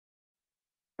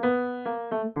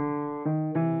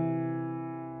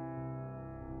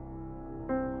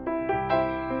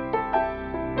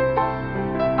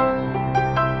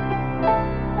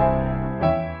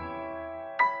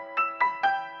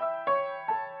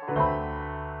Hi,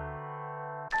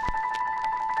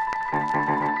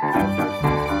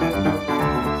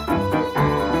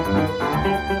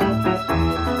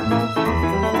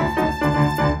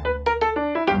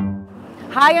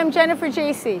 I'm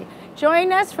Jasey.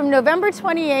 Join us from November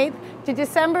 28th to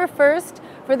December 1st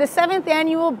for the 7th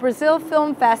annual Brazil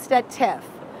Film Fest at TIFF.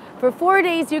 For 4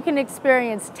 days, you can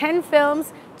experience 10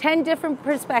 films, 10 different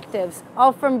perspectives,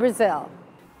 all from Brazil.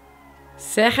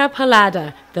 Serra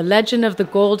Pelada, The Legend of the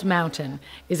Gold Mountain,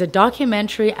 is a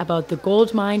documentary about the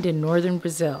gold mine in northern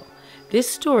Brazil. This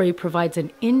story provides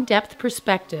an in-depth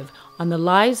perspective on the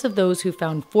lives of those who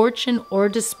found fortune or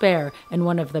despair in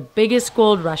one of the biggest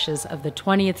gold rushes of the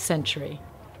 20th century.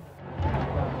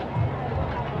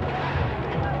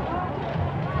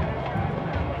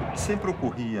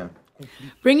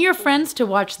 Bring your friends to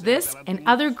watch this and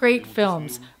other great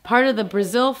films, part of the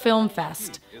Brazil Film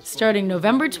Fest, starting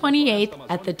November 28th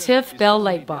at the TIFF Bell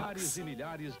Lightbox.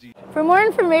 For more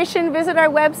information, visit our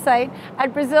website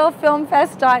at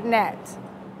brazilfilmfest.net.